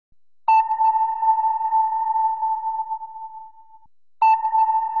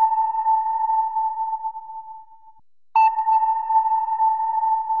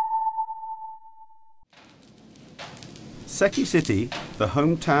Seki City, the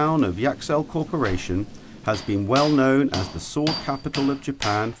hometown of Yaxell Corporation, has been well known as the sword capital of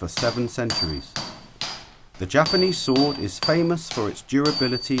Japan for 7 centuries. The Japanese sword is famous for its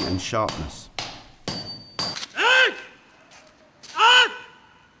durability and sharpness.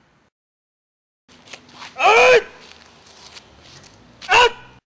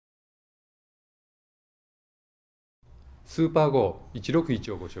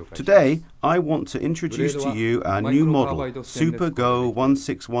 Today, I want to introduce to you our new model, Super Go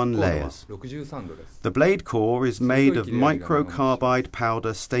 161 layers. The blade core is made of microcarbide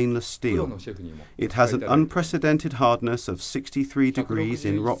powder stainless steel. It has an unprecedented hardness of 63 degrees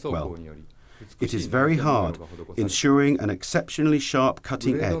in Rockwell. It is very hard, ensuring an exceptionally sharp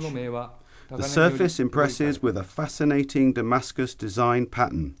cutting edge. The surface impresses with a fascinating Damascus design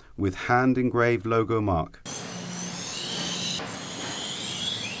pattern with hand-engraved logo mark.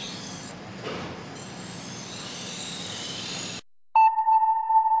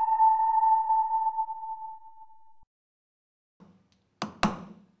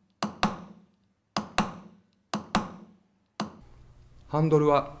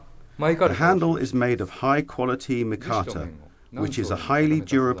 The handle is made of high-quality mikata, which is a highly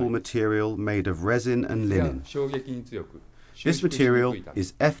durable material made of resin and linen. This material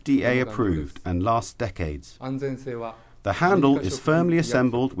is FDA approved and lasts decades. The handle is firmly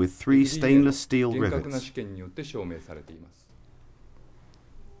assembled with 3 stainless steel rivets.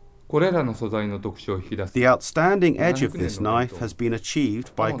 The outstanding edge of this knife has been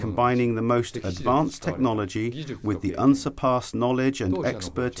achieved by combining the most advanced technology with the unsurpassed knowledge and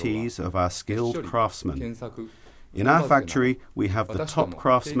expertise of our skilled craftsmen. In our factory, we have the top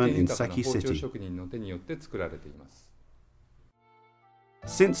craftsmen in Seki City.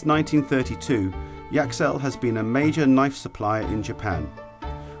 Since 1932, Yaxell has been a major knife supplier in Japan.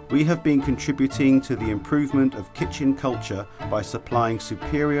 We have been contributing to the improvement of kitchen culture by supplying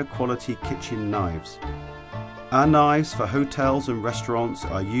superior quality kitchen knives. Our knives for hotels and restaurants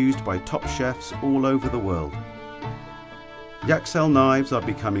are used by top chefs all over the world. Yaxell knives are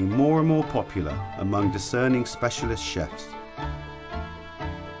becoming more and more popular among discerning specialist chefs.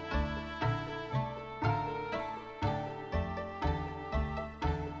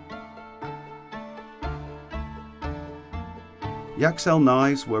 Yaxell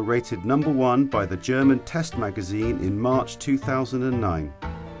knives were rated #1 by the German Test magazine in March 2009.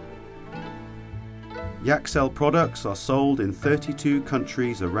 Yaxell products are sold in 32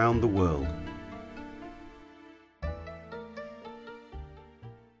 countries around the world.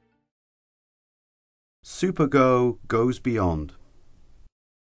 Super Go goes beyond.